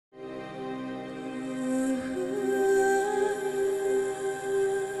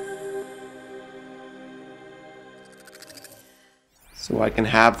So I can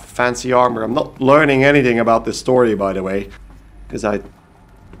have fancy armor. I'm not learning anything about this story, by the way. Because I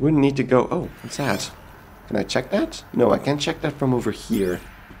wouldn't need to go... Oh, what's that? Can I check that? No, I can't check that from over here.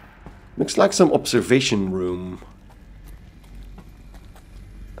 Looks like some observation room.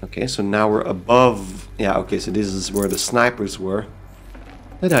 Okay, so now we're above... Yeah, okay, so this is where the snipers were.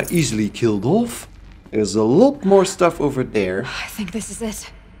 That I easily killed off. There's a lot more stuff over there. I think this is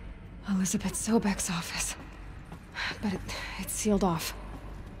it. Elizabeth Sobek's office. But it's sealed off.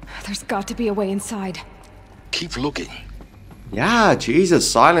 There's got to be a way inside. Keep looking. Yeah, Jesus,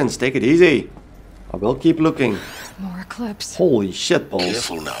 silence, take it easy. I will keep looking. More eclipse. Holy shit balls.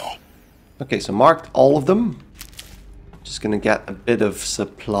 Careful now. Okay, so marked all of them. Just gonna get a bit of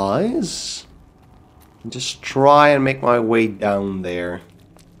supplies. And just try and make my way down there.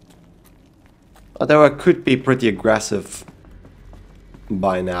 Although I could be pretty aggressive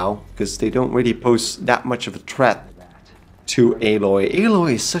by now, because they don't really pose that much of a threat to Aloy.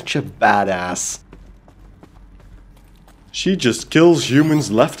 Aloy is such a badass. She just kills humans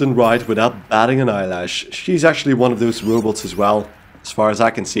left and right without batting an eyelash. She's actually one of those robots as well, as far as I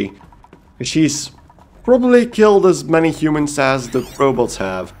can see. She's probably killed as many humans as the robots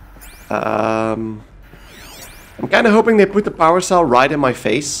have. I'm kind of hoping they put the power cell right in my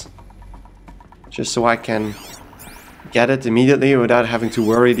face. Just so I can get it immediately without having to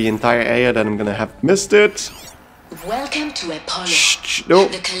worry the entire area that I'm gonna have missed it. Welcome to Apollo, no.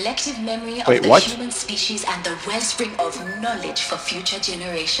 the collective memory of Wait, the what? human species and the wellspring of knowledge for future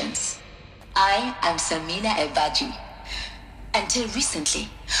generations. I am Samina Ebaji. Until recently,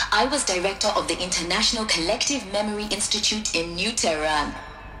 I was director of the International Collective Memory Institute in New Tehran.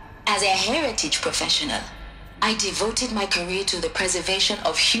 As a heritage professional, I devoted my career to the preservation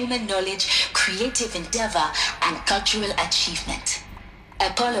of human knowledge, creative endeavor, and cultural achievement.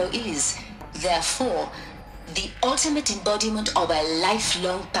 Apollo is, therefore, the ultimate embodiment of a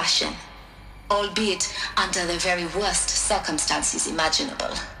lifelong passion, albeit under the very worst circumstances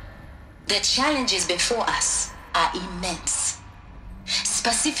imaginable. The challenges before us are immense.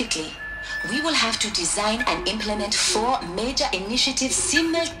 Specifically, we will have to design and implement 4 major initiatives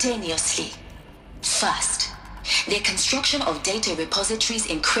simultaneously. First, the construction of data repositories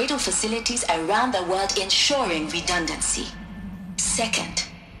in cradle facilities around the world, ensuring redundancy. Second,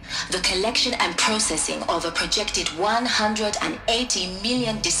 the collection and processing of a projected 180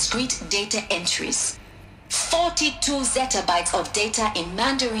 million discrete data entries. 42 zettabytes of data in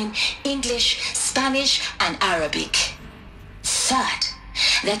Mandarin, English, Spanish, and Arabic. Third,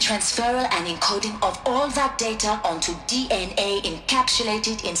 the transferal and encoding of all that data onto DNA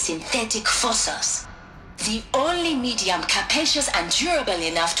encapsulated in synthetic fossils. The only medium capacious and durable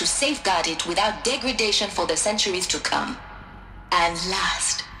enough to safeguard it without degradation for the centuries to come. And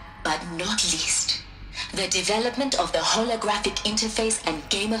last, but not least, the development of the holographic interface and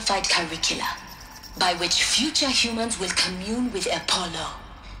gamified curricula, by which future humans will commune with Apollo,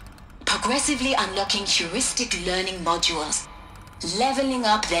 progressively unlocking heuristic learning modules, leveling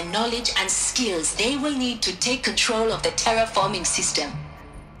up their knowledge and skills they will need to take control of the terraforming system.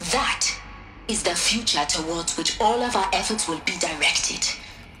 That is the future towards which all of our efforts will be directed.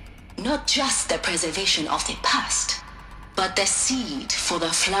 Not just the preservation of the past, but the seed for the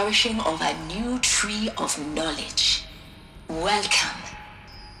flourishing of a new tree of knowledge. Welcome,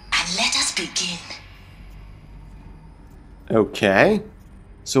 and let us begin. Okay.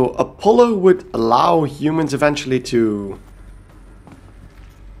 So Apollo would allow humans eventually to,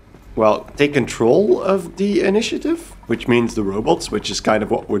 well, take control of the initiative, which means the robots, which is kind of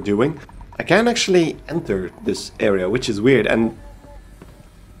what we're doing. I can't actually enter this area, which is weird. And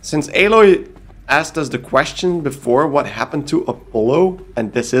since Aloy asked us the question before what happened to Apollo,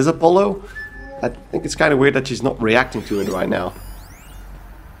 and this is Apollo, I think it's kind of weird that she's not reacting to it right now.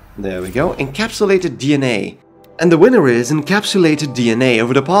 There we go. Encapsulated DNA. And the winner is Encapsulated DNA.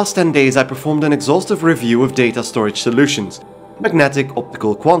 Over the past 10 days I performed an exhaustive review of data storage solutions. Magnetic,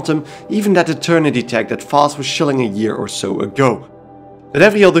 optical, quantum, even that eternity tech that FAST was shilling a year or so ago. But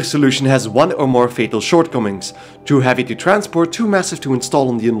every other solution has one or more fatal shortcomings. Too heavy to transport, too massive to install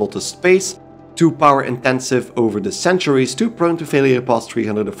in the unlotted space, too power intensive over the centuries, too prone to failure past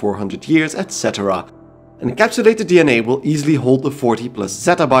 300 or 400 years, etc. Encapsulated DNA will easily hold the 40 plus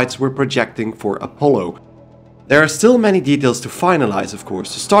zettabytes we're projecting for Apollo. There are still many details to finalize, of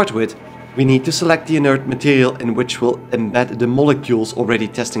course. To start with, we need to select the inert material in which we'll embed the molecules, already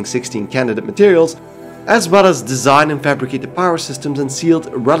testing 16 candidate materials, as well as design and fabricate the power systems and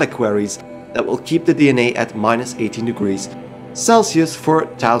sealed reliquaries that will keep the DNA at minus 18 degrees Celsius for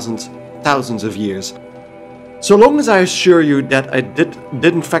thousands of years. So long as I assure you that I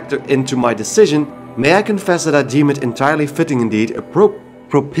didn't factor into my decision May I confess that I deem it entirely fitting indeed,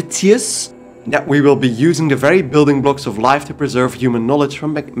 propitious, that we will be using the very building blocks of life to preserve human knowledge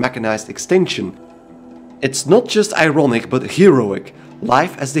from mechanized extinction. It's not just ironic, but heroic.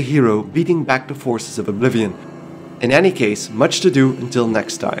 Life as the hero beating back the forces of oblivion. In any case, much to do until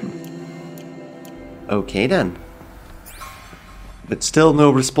next time. Okay then. But still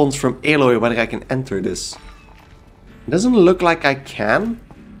no response from Aloy whether I can enter this. It doesn't look like I can.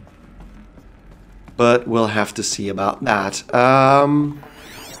 But we'll have to see about that.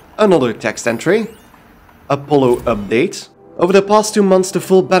 Another text entry. Apollo update. Over the past 2 months, the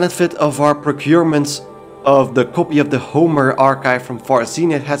full benefit of our procurements of the copy of the Homer archive from Far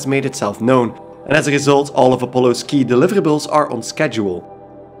Zenith has made itself known, and as a result, all of Apollo's key deliverables are on schedule.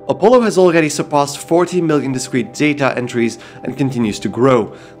 Apollo has already surpassed 40 million discrete data entries and continues to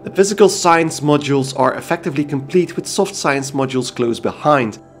grow. The physical science modules are effectively complete, with soft science modules close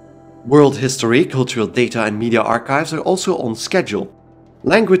behind. World history, cultural data and media archives are also on schedule.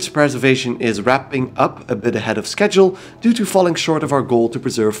 Language preservation is wrapping up a bit ahead of schedule due to falling short of our goal to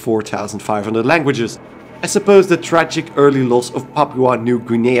preserve 4,500 languages. I suppose the tragic early loss of Papua New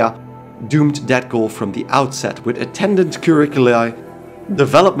Guinea doomed that goal from the outset, with attendant curricula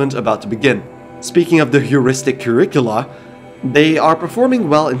development about to begin. Speaking of the heuristic curricula, they are performing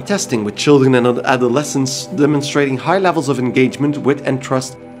well in testing, with children and adolescents demonstrating high levels of engagement with and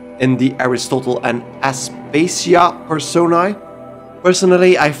trust in the Aristotle and Aspasia personae.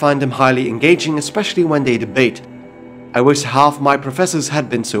 Personally, I find them highly engaging, especially when they debate. I wish half my professors had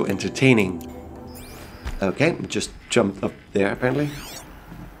been so entertaining. Okay, just jumped up there apparently.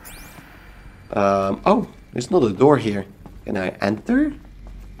 Oh, there's not a door here. Can I enter?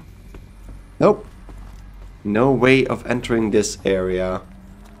 Nope. No way of entering this area.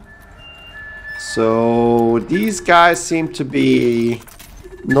 So these guys seem to be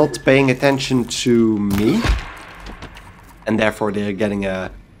not paying attention to me. And therefore they're getting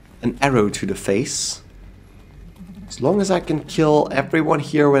an arrow to the face. As long as I can kill everyone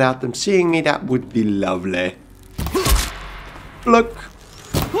here without them seeing me, that would be lovely. Look.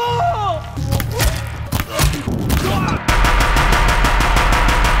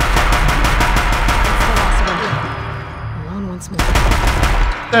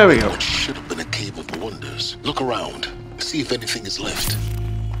 There we go. What should have been a cave of wonders. Look around. See if anything is left.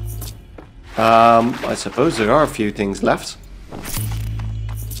 I suppose there are a few things left.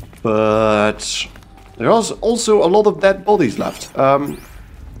 But there's also a lot of dead bodies left. I'm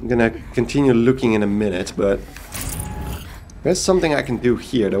gonna continue looking in a minute, but there's something I can do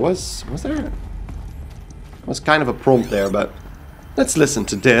here. Was there? There was kind of a prompt there, but let's listen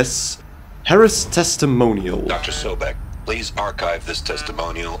to this. Harris testimonial. Dr. Sobek, please archive this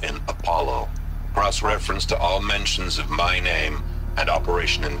testimonial in Apollo. Cross-reference to all mentions of my name and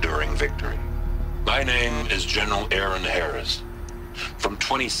Operation Enduring Victory. My name is General Aaron Harris. From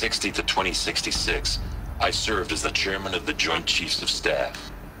 2060 to 2066, I served as the chairman of the Joint Chiefs of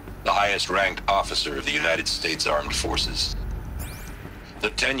Staff, the highest-ranked officer of the United States Armed Forces. The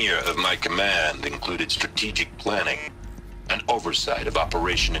tenure of my command included strategic planning and oversight of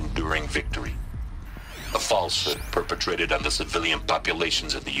Operation Enduring Victory, a falsehood perpetrated on the civilian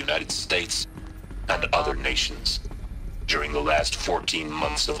populations of the United States and other nations during the last 14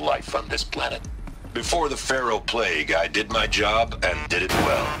 months of life on this planet. Before the Pharaoh Plague, I did my job and did it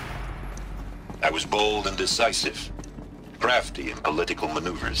well. I was bold and decisive, crafty in political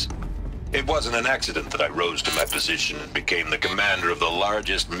maneuvers. It wasn't an accident that I rose to my position and became the commander of the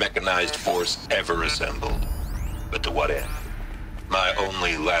largest mechanized force ever assembled. But to what end? My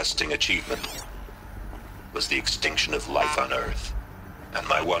only lasting achievement was the extinction of life on Earth. And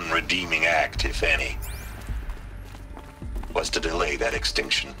my one redeeming act, if any, was to delay that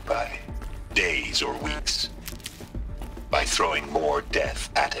extinction by days or weeks, by throwing more death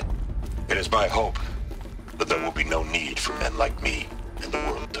at it. It is my hope that there will be no need for men like me in the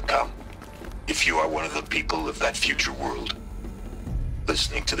world to come. If you are one of the people of that future world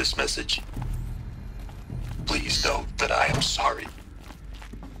listening to this message, please know that I am sorry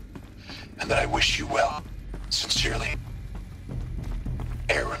and that I wish you well. Sincerely,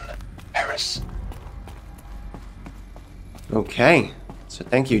 Aaron Harris. Okay, so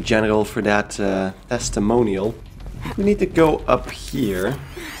thank you, General, for that testimonial. We need to go up here.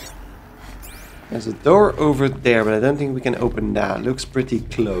 There's a door over there, but I don't think we can open that. Looks pretty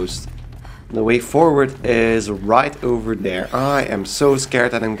closed. The way forward is right over there. I am so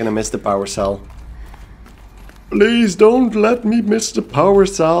scared that I'm gonna miss the power cell. Please don't let me miss the power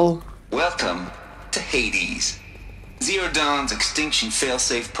cell. Welcome to Hades, Zero Dawn's extinction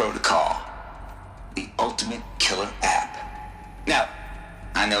failsafe protocol, the ultimate killer app. Now,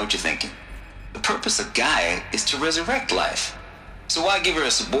 I know what you're thinking. The purpose of Gaia is to resurrect life. So why give her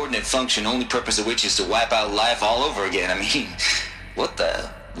a subordinate function, only purpose of which is to wipe out life all over again? I mean,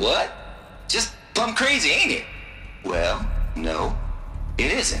 what? Just plumb crazy, ain't it? Well, no,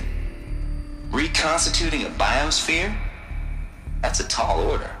 it isn't. Reconstituting a biosphere? That's a tall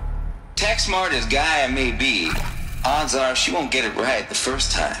order. Tech smart as Gaia may be, odds are she won't get it right the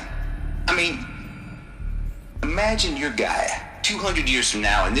first time. I mean, imagine you're Gaia, 200 years from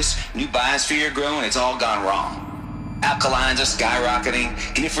now, and this new biosphere you're growing, it's all gone wrong. Alkalines are skyrocketing,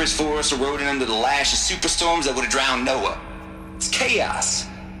 coniferous forests eroding under the lash of superstorms that would have drowned Noah. It's chaos.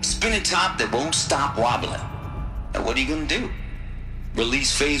 Spinning top that won't stop wobbling. Now what are you gonna do?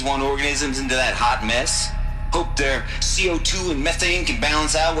 Release phase 1 organisms into that hot mess? Hope their CO2 and methane can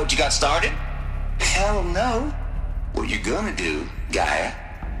balance out what you got started? Hell no. What you're gonna do, Gaia,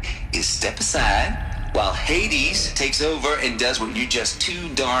 is step aside while Hades takes over and does what you're just too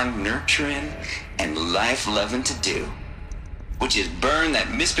darn nurturing and life-loving to do. Which is burn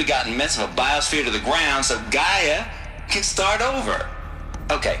that misbegotten mess of a biosphere to the ground so Gaia can start over.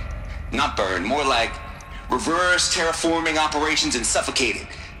 Okay, not burn, more like reverse terraforming operations and suffocate it.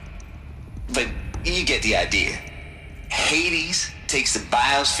 But you get the idea. Hades takes the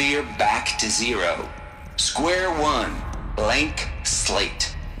biosphere back to zero. Square one, blank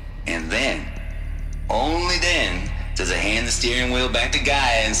slate. And then, only then, does it hand the steering wheel back to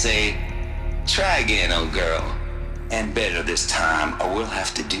Gaia and say, try again, old girl. And better this time, or we'll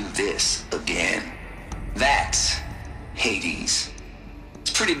have to do this again. That's Hades.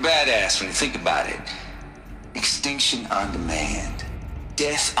 It's pretty badass when you think about it. Extinction on demand.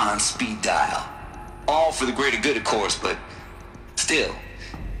 Death on speed dial. All for the greater good, of course, but still,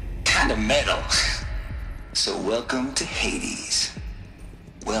 kinda metal. So welcome to Hades.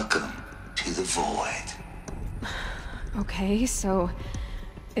 Welcome to the void. Okay, so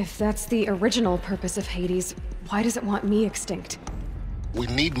if that's the original purpose of Hades, why does it want me extinct? We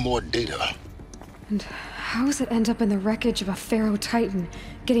need more data. And how does it end up in the wreckage of a pharaoh titan,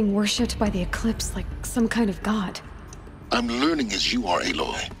 getting worshipped by the Eclipse like some kind of god? I'm learning as you are,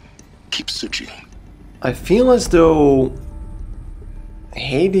 Aloy. Keep searching. I feel as though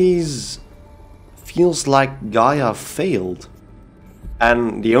Hades feels like Gaia failed.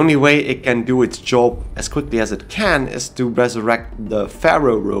 And the only way it can do its job as quickly as it can is to resurrect the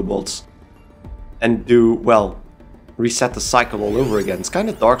pharaoh robots. And reset the cycle all over again. It's kind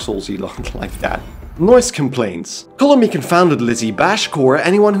of Dark Souls-y like that. Noise complaints. Call me confounded, Lizzie. Bashcore,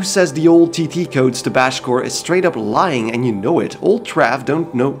 anyone who says the old TT codes to Bashcore is straight up lying, and you know it. Old Trav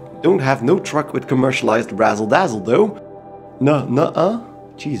don't have no truck with commercialized razzle-dazzle, though. Nuh-uh?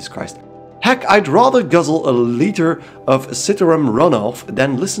 Jesus Christ. Heck, I'd rather guzzle a liter of Citarum runoff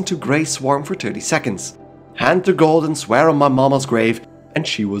than listen to Grey Swarm for 30 seconds. Hand to God and swear on my mama's grave, and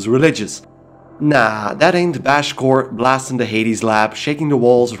she was religious. Nah, that ain't Bashcore blasting the Hades lab, shaking the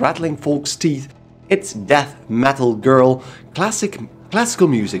walls, rattling folks' teeth. It's death metal, girl. Classical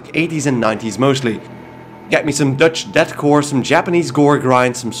music, 80s and 90s mostly. Get me some Dutch deathcore, some Japanese gore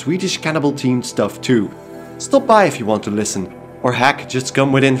grind, some Swedish cannibal teen stuff too. Stop by if you want to listen. Or heck, just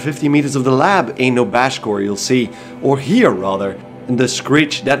come within 50 meters of the lab, ain't no Bashcore you'll see. Or hear rather, in the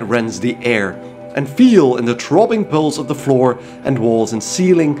screech that rends the air. And feel in the throbbing pulse of the floor and walls and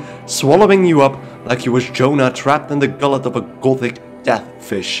ceiling, swallowing you up like you was Jonah trapped in the gullet of a gothic death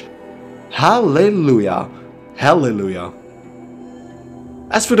fish. Hallelujah. Hallelujah.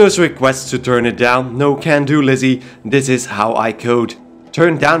 As for those requests to turn it down, no can do, Lizzie. This is how I code.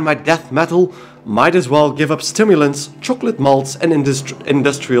 Turn down my death metal? Might as well give up stimulants, chocolate malts and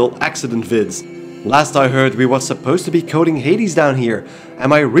industrial accident vids. Last I heard we was supposed to be coding Hades down here.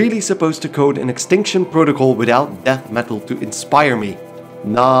 Am I really supposed to code an extinction protocol without death metal to inspire me?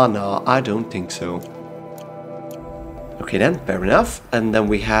 Nah, I don't think so. Okay then, fair enough. And then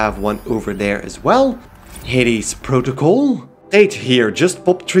we have one over there as well. Hades protocol. Date here, just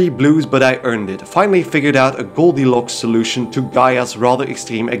popped 3 blues but I earned it. Finally figured out a Goldilocks solution to Gaia's rather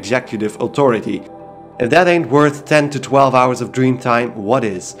extreme executive authority. If that ain't worth 10 to 12 hours of dream time, what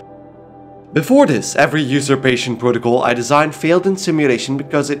is? Before this, every usurpation protocol I designed failed in simulation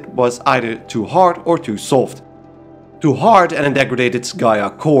because it was either too hard or too soft. Too hard and it degraded its Gaia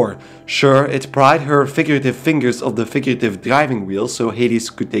core. Sure, it pried her figurative fingers of the figurative driving wheel so Hades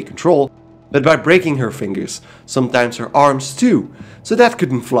could take control, but by breaking her fingers, sometimes her arms too. So that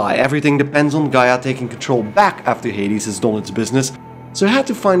couldn't fly. Everything depends on Gaia taking control back after Hades has done its business, so I had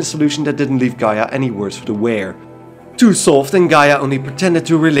to find a solution that didn't leave Gaia any worse for the wear. Too soft, and Gaia only pretended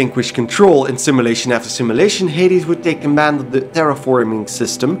to relinquish control. In simulation after simulation, Hades would take command of the terraforming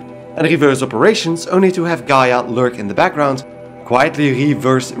system and reverse operations, only to have Gaia lurk in the background, quietly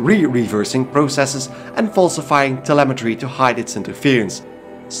reversing processes and falsifying telemetry to hide its interference.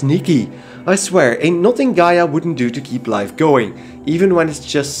 Sneaky. I swear, ain't nothing Gaia wouldn't do to keep life going, even when it's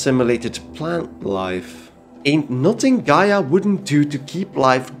just simulated plant life. Ain't nothing Gaia wouldn't do to keep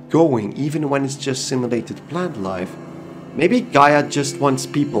life going, even when it's just simulated plant life. Maybe Gaia just wants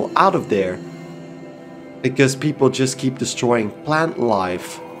people out of there, because people just keep destroying plant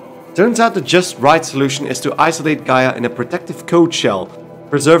life. Turns out the just right solution is to isolate Gaia in a protective code shell,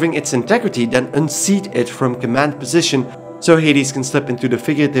 preserving its integrity, then unseat it from command position so Hades can slip into the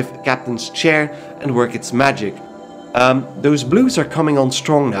figurative captain's chair and work its magic. Those blues are coming on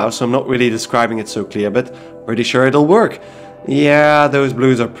strong now, so I'm not really describing it so clear, but pretty sure it'll work. Yeah, those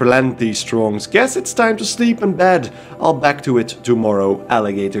blues are plenty strong. Guess it's time to sleep in bed. I'll back to it tomorrow,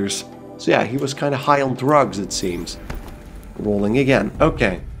 alligators. So yeah, he was kind of high on drugs, it seems. Rolling again.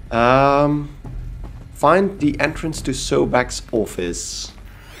 Okay. Find the entrance to Sobek's office.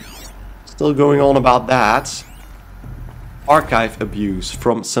 Still going on about that. Archive abuse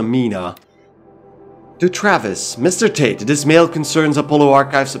from Samina. To Travis, Mr. Tate, this mail concerns Apollo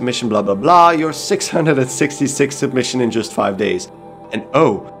archive submission blah blah blah, your 666 submission in just 5 days. And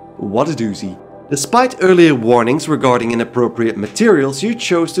oh, what a doozy. Despite earlier warnings regarding inappropriate materials, you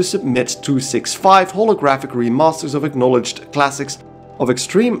chose to submit 265 holographic remasters of acknowledged classics of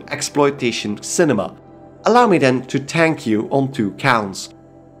extreme exploitation cinema. Allow me then to thank you on 2 counts.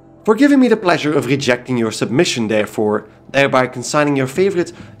 For giving me the pleasure of rejecting your submission, thereby consigning your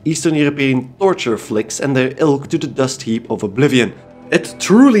favorite Eastern European torture flicks and their ilk to the dust heap of oblivion. It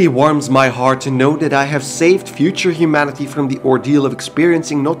truly warms my heart to know that I have saved future humanity from the ordeal of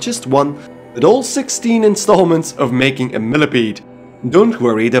experiencing not just one, but all 16 installments of making a millipede. Don't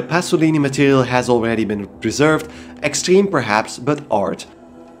worry, the Pasolini material has already been preserved, extreme perhaps, but art.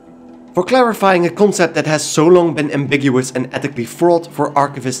 For clarifying a concept that has so long been ambiguous and ethically fraught for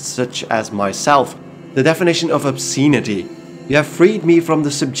archivists such as myself, the definition of obscenity. You have freed me from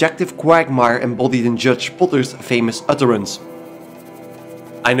the subjective quagmire embodied in Judge Potter's famous utterance.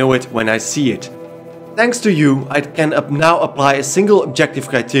 I know it when I see it. Thanks to you, I can now apply a single objective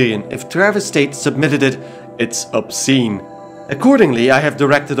criterion. If Travis Tate submitted it, it's obscene. Accordingly, I have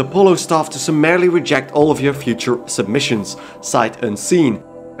directed Apollo staff to summarily reject all of your future submissions, sight unseen.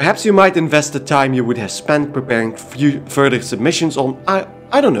 Perhaps you might invest the time you would have spent preparing further submissions on,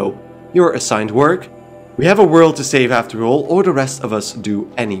 I don't know, your assigned work. We have a world to save after all, or the rest of us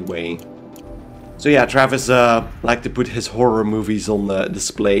do anyway. So yeah, Travis liked to put his horror movies on the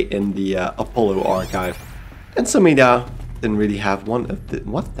display in the Apollo archive. And Samina didn't really have one of the...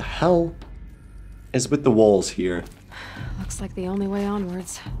 What the hell is with the walls here? Looks like the only way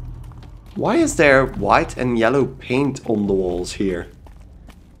onwards. Why is there white and yellow paint on the walls here?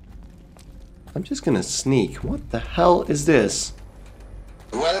 I'm just gonna sneak. What the hell is this?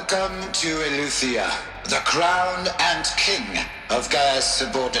 Welcome to Eleuthia, the crown and king of Gaia's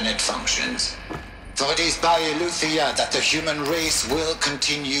subordinate functions. For it is by Eleuthia that the human race will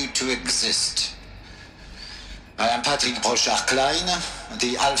continue to exist. I am Patrick Brochard-Klein,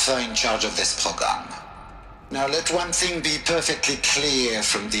 the alpha in charge of this program. Now let one thing be perfectly clear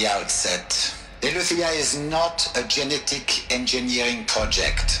from the outset. Eleuthia is not a genetic engineering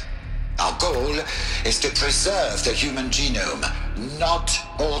project. Our goal is to preserve the human genome, not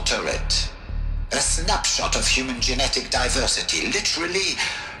alter it. A snapshot of human genetic diversity, literally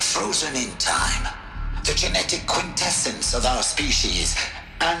frozen in time. The genetic quintessence of our species,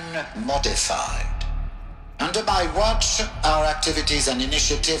 unmodified. Under my watch, our activities and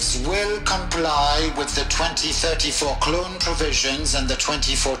initiatives will comply with the 2034 clone provisions and the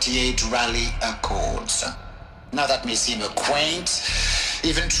 2048 Rally Accords. Now that may seem a quaint,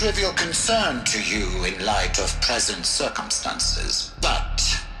 even trivial concern to you in light of present circumstances,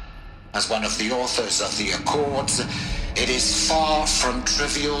 but as one of the authors of the Accords, it is far from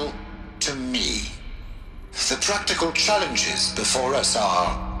trivial to me. The practical challenges before us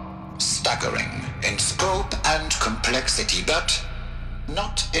are staggering in scope and complexity, but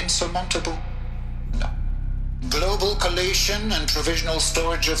not insurmountable. No. Global collation and provisional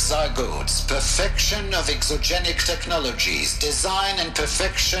storage of zygotes, perfection of exogenic technologies, design and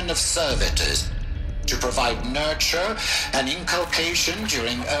perfection of servitors, to provide nurture and inculcation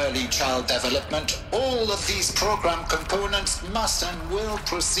during early child development. All of these program components must and will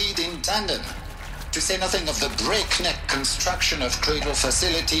proceed in tandem, to say nothing of the breakneck construction of cradle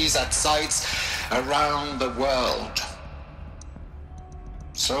facilities at sites around the world.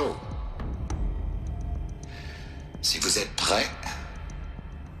 So, si vous êtes prêts,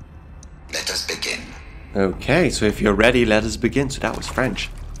 let us begin. Okay, so if you're ready, let us begin. So that was French.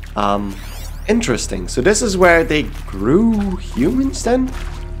 Interesting. So this is where they grew humans then?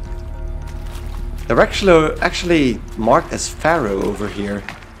 They're actually marked as Pharaoh over here,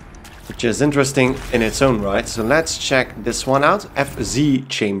 which is interesting in its own right. So let's check this one out. FZ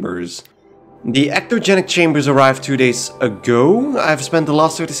chambers. The ectogenic chambers arrived 2 days ago. I've spent the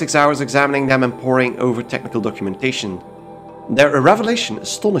last 36 hours examining them and poring over technical documentation. They're a revelation,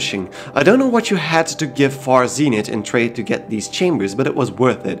 astonishing. I don't know what you had to give Far Zenith in trade to get these chambers, but it was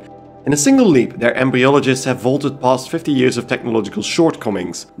worth it. In a single leap, their embryologists have vaulted past 50 years of technological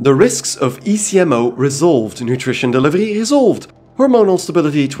shortcomings. The risks of ECMO resolved, nutrition delivery resolved, hormonal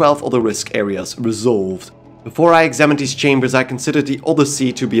stability 12 other risk areas resolved. Before I examined these chambers, I considered the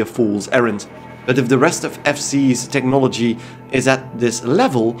Odyssey to be a fool's errand. But if the rest of FC's technology is at this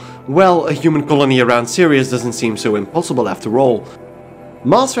level, well, a human colony around Sirius doesn't seem so impossible after all.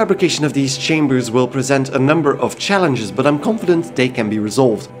 Mass fabrication of these chambers will present a number of challenges, but I'm confident they can be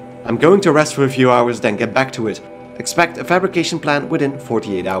resolved. I'm going to rest for a few hours, then get back to it. Expect a fabrication plan within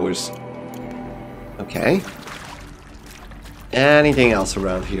 48 hours. Okay. Anything else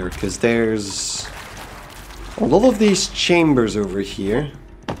around here? Because there's a lot of these chambers over here.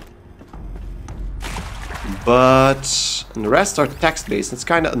 But the rest are text-based. It's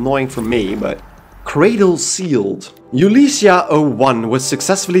kind of annoying for me, but... Cradle sealed. Ulysia 01 was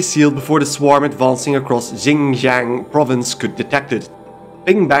successfully sealed before the swarm advancing across Xinjiang province could detect it.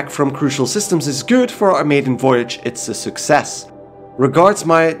 Pingback from crucial systems is good. For our maiden voyage, it's a success. Regards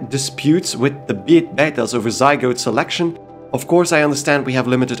my disputes with the betas over zygote selection, of course I understand we have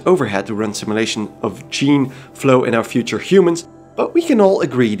limited overhead to run simulation of gene flow in our future humans, but we can all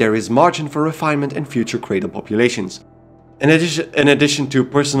agree there is margin for refinement in future cradle populations. In addition to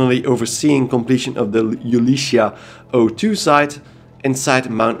personally overseeing completion of the Ulysia 02 site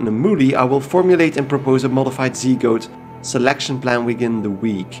inside Mount Namuli, I will formulate and propose a modified zygote selection plan within the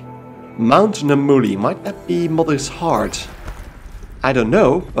week. Mount Namuli, might that be Mother's Heart? I don't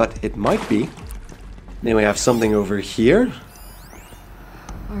know, but it might be. Then we have something over here.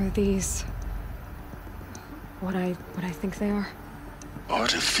 Are these what I think they are?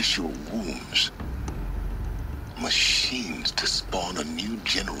 Artificial wombs. Machines to spawn a new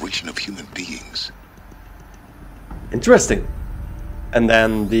generation of human beings. Interesting. And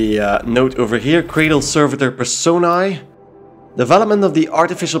then the note over here, Cradle Servitor Personae. Development of the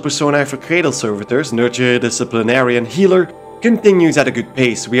artificial personae for Cradle Servitors, Nurture Disciplinarian Healer, continues at a good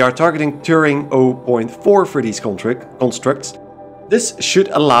pace. We are targeting Turing 0.4 for these constructs. This should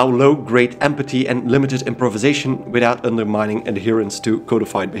allow low-grade empathy and limited improvisation without undermining adherence to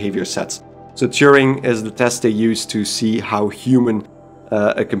codified behavior sets. So Turing is the test they use to see how human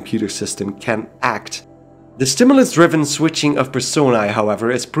a computer system can act. The stimulus-driven switching of personae,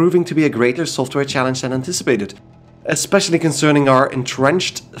 however, is proving to be a greater software challenge than anticipated, especially concerning our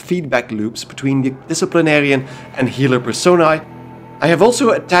entrenched feedback loops between the disciplinarian and healer personae. I have also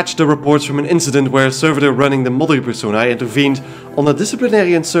attached the reports from an incident where a servitor running the mother personae intervened on a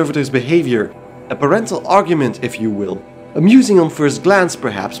disciplinarian servitor's behavior, a parental argument, if you will. Amusing on first glance,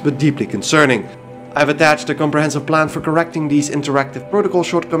 perhaps, but deeply concerning. I've attached a comprehensive plan for correcting these interactive protocol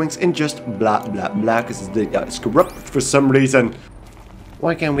shortcomings in just blah blah blah, because the data is corrupt for some reason.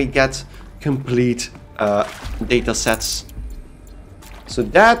 Why can't we get complete data sets? So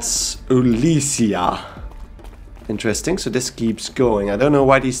that's Ulysia. Interesting, so this keeps going. I don't know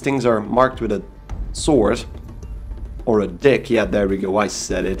why these things are marked with a sword. Or a dick. Yeah, there we go, I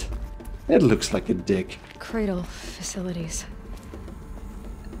said it. It looks like a dick. Cradle facilities.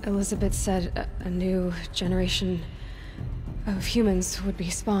 Elizabeth said a new generation of humans would be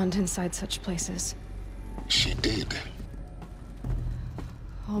spawned inside such places. She did.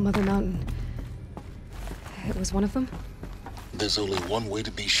 All Mother Mountain. It was one of them? There's only one way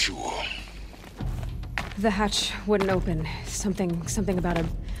to be sure. The hatch wouldn't open. Something about a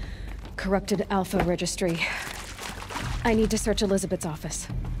corrupted alpha registry. I need to search Elizabeth's office.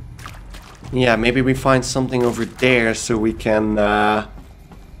 Yeah, maybe we find something over there so we can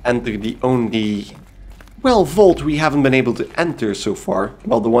enter the only, well, vault we haven't been able to enter so far.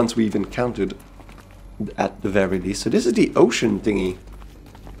 Well, the ones we've encountered at the very least. So this is the ocean thingy.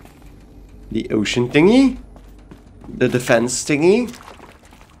 The ocean thingy? The defense thingy?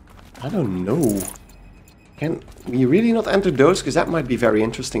 I don't know. Can we really not enter those? Because that might be very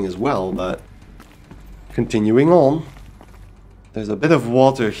interesting as well, but... Continuing on. There's a bit of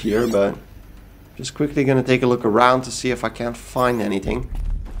water here, but... Just quickly gonna take a look around to see if I can't find anything.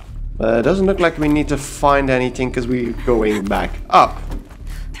 But it doesn't look like we need to find anything because we're going back up.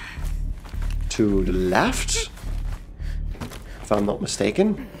 To the left. If I'm not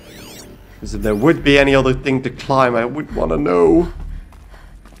mistaken. Because if there would be any other thing to climb, I would want to know.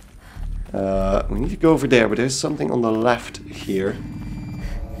 We need to go over there, but there's something on the left here.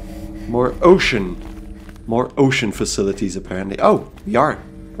 More ocean. More ocean facilities, apparently. Oh,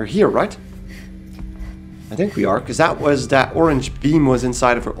 we're here, right? I think we are, because that orange beam was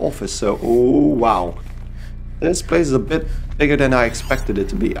inside of her office, so... Oh, wow. This place is a bit bigger than I expected it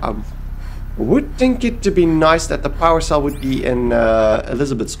to be. I would think it to be nice that the power cell would be in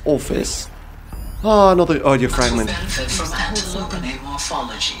Elizabeth's office. Oh, another audio fragment. Benefit from antilopinae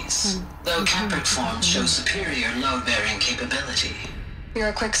morphologies, though caprid forms show superior load-bearing capability. You're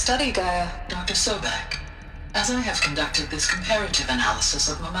a quick study, Gaia. Dr. Sobek, as I have conducted this comparative analysis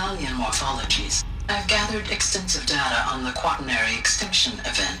of mammalian morphologies, I've gathered extensive data on the quaternary extinction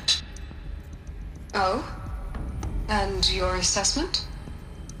event. Oh? And your assessment?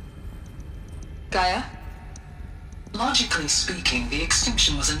 Gaia? Logically speaking, the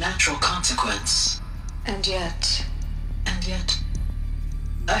extinction was a natural consequence. And yet,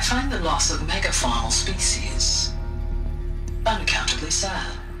 I find the loss of megafaunal species unaccountably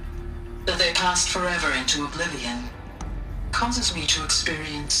sad. That they passed forever into oblivion causes me to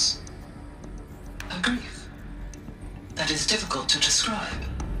experience a grief that is difficult to describe.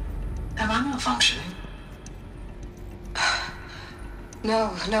 Am I malfunctioning?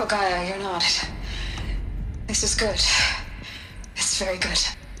 No, Gaia, you're not. This is good. It's very good.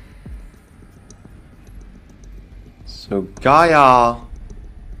 So Gaia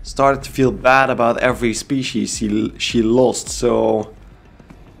started to feel bad about every species she lost, so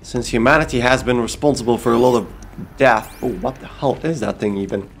since humanity has been responsible for a lot of death... Oh, what the hell is that thing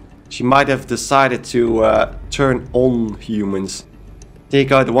even? She might have decided to turn on humans.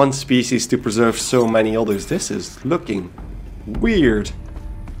 Take out one species to preserve so many others. This is looking weird.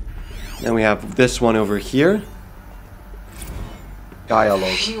 Then we have this one over here.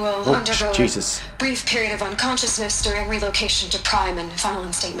 Dialogue. You will undergo Jesus. a brief period of unconsciousness during relocation to Prime and final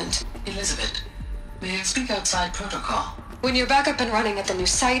instatement. Elizabeth, may I speak outside protocol? When you're back up and running at the new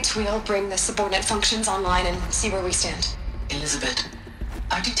site, we'll bring the subordinate functions online and see where we stand. Elizabeth,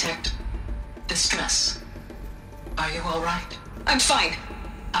 I detect distress. Are you all right? I'm fine.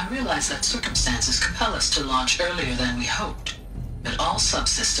 I realize that circumstances compel us to launch earlier than we hoped, but all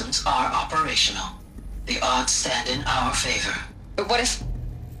subsystems are operational. The odds stand in our favor. But what if...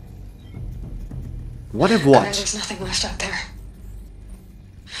 What if what? There's nothing left out there.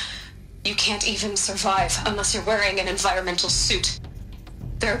 You can't even survive unless you're wearing an environmental suit.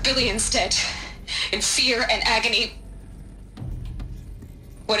 There are billions dead, in fear and agony.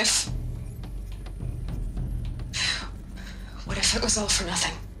 What if it was all for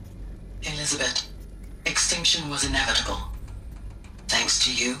nothing? Elizabeth, extinction was inevitable. Thanks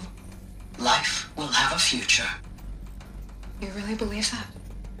to you, life will have a future. You really believe that?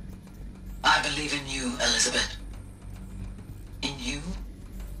 I believe in you, Elizabeth. In you,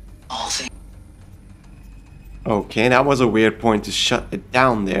 all things. Okay, that was a weird point to shut it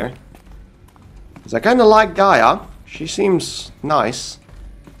down there. Because I kind of like Gaia. She seems nice.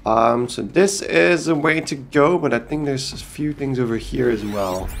 So this is a way to go, but I think there's a few things over here as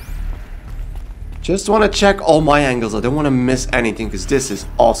well. Just want to check all my angles. I don't want to miss anything because this is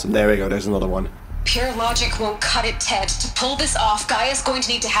awesome. There we go, there's another one. Pure logic won't cut it, Ted. To pull this off, Gaia's going to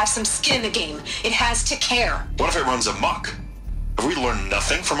need to have some skin in the game. It has to care. What if it runs amok? Have we learned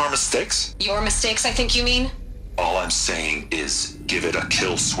nothing from our mistakes? Your mistakes, I think you mean? All I'm saying is give it a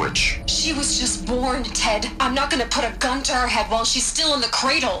kill switch. She was just born, Ted. I'm not gonna put a gun to her head while she's still in the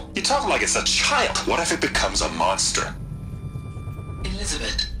cradle. You talk like it's a child. What if it becomes a monster?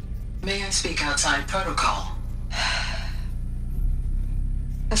 Elizabeth, may I speak outside protocol?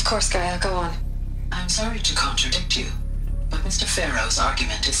 Of course, Gaia, go on. I'm sorry to contradict you, but Mr. Farrow's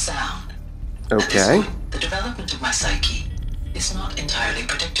argument is sound. Okay. At this point, the development of my psyche is not entirely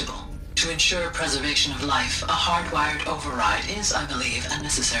predictable. To ensure preservation of life, a hardwired override is, I believe, a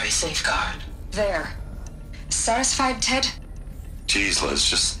necessary safeguard. There. Satisfied, Ted? Jeez, Liz,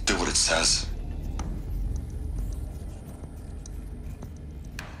 just do what it says.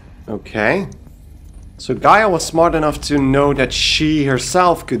 Okay. So Gaia was smart enough to know that she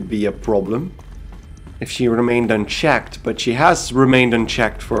herself could be a problem if she remained unchecked, but she has remained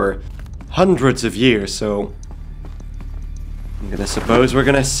unchecked for hundreds of years, so I'm gonna suppose we're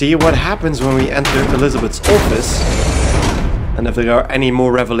gonna see what happens when we enter Elizabeth's office and if there are any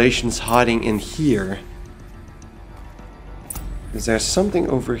more revelations hiding in here. Is there something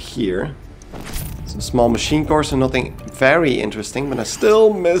over here? Some small machine core, so nothing very interesting, but I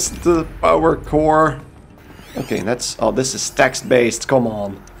still missed the power core. Okay, that's... Oh, this is text-based, come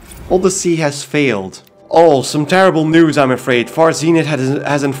on. Odyssey has failed. Oh, some terrible news, I'm afraid. Far Zenith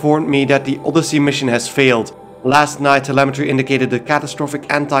has informed me that the Odyssey mission has failed. Last night, telemetry indicated a catastrophic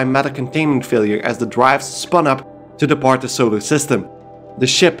antimatter containment failure as the drives spun up to depart the solar system. The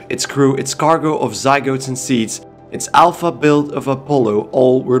ship, its crew, its cargo of zygotes and seeds, its alpha build of Apollo,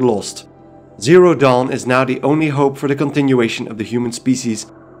 all were lost. Zero Dawn is now the only hope for the continuation of the human species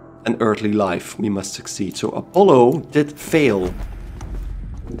and earthly life. We must succeed. So Apollo did fail.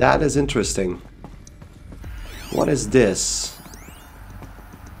 That is interesting. What is this?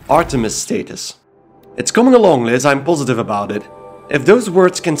 Artemis status. It's coming along, Liz. I'm positive about it. If those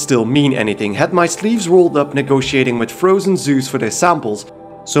words can still mean anything, had my sleeves rolled up negotiating with frozen zoos for their samples,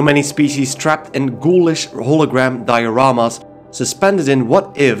 so many species trapped in ghoulish hologram dioramas, suspended in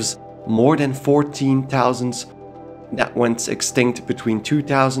what-ifs, more than 14,000 that went extinct between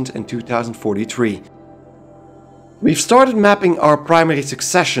 2000 and 2043. We've started mapping our primary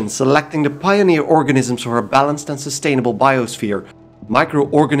succession, selecting the pioneer organisms for a balanced and sustainable biosphere.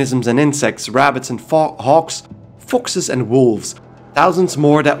 Microorganisms and insects, rabbits and hawks, foxes and wolves. Thousands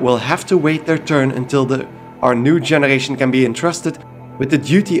more that will have to wait their turn until our new generation can be entrusted with the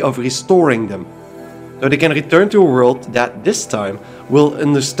duty of restoring them. So they can return to a world that, this time, will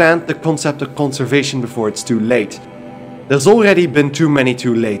understand the concept of conservation before it's too late. There's already been too many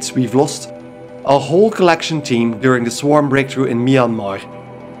too lates. We've lost a whole collection team during the swarm breakthrough in Myanmar.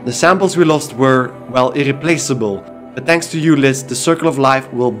 The samples we lost were, well, irreplaceable. But thanks to you, Liz, the circle of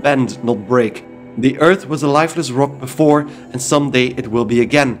life will bend, not break. The Earth was a lifeless rock before, and someday it will be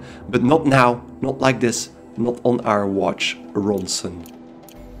again. But not now, not like this, not on our watch, Ronson.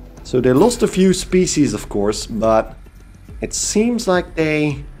 So they lost a few species, of course, but it seems like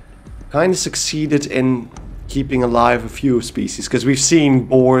they kind of succeeded in keeping alive a few species. Because we've seen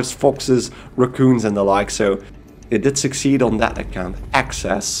boars, foxes, raccoons and the like, so they did succeed on that account.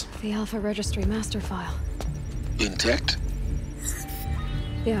 Access. The Alpha Registry master file. Intact?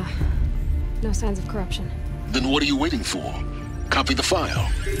 Yeah. No signs of corruption. Then what are you waiting for? Copy the file.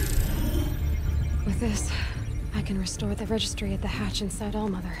 With this, I can restore the registry at the hatch inside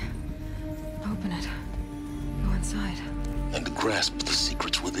Allmother. Open it. Go inside. And grasp the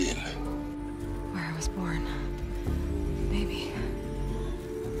secrets within. Where I was born. Maybe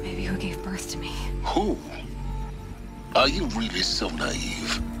who gave birth to me. Who? Are you really so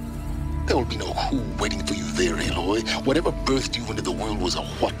naive? There will be no who waiting for you there, Aloy. Whatever birthed you into the world was a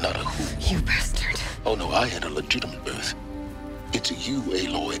what, not a who. You bastard. Oh no, I had a legitimate birth. It's you,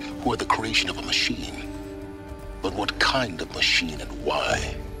 Aloy, who are the creation of a machine. But what kind of machine and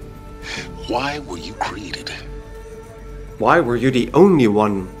why? Why were you created? Why were you the only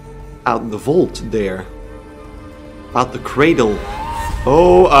one out the vault there? Out the cradle?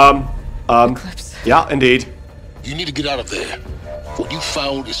 Oh, Eclipse. yeah, indeed. You need to get out of there. What you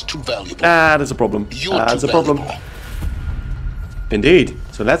found is too valuable. There's a problem. You're There's too a problem. valuable. Indeed.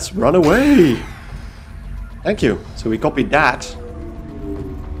 So let's run away. Thank you. So we copied that.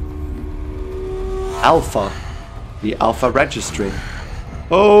 Alpha. The Alpha Registry.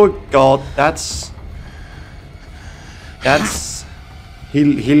 Oh god, that's Helios?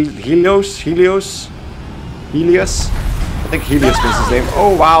 I think Helios was his name.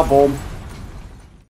 Oh wow, bomb.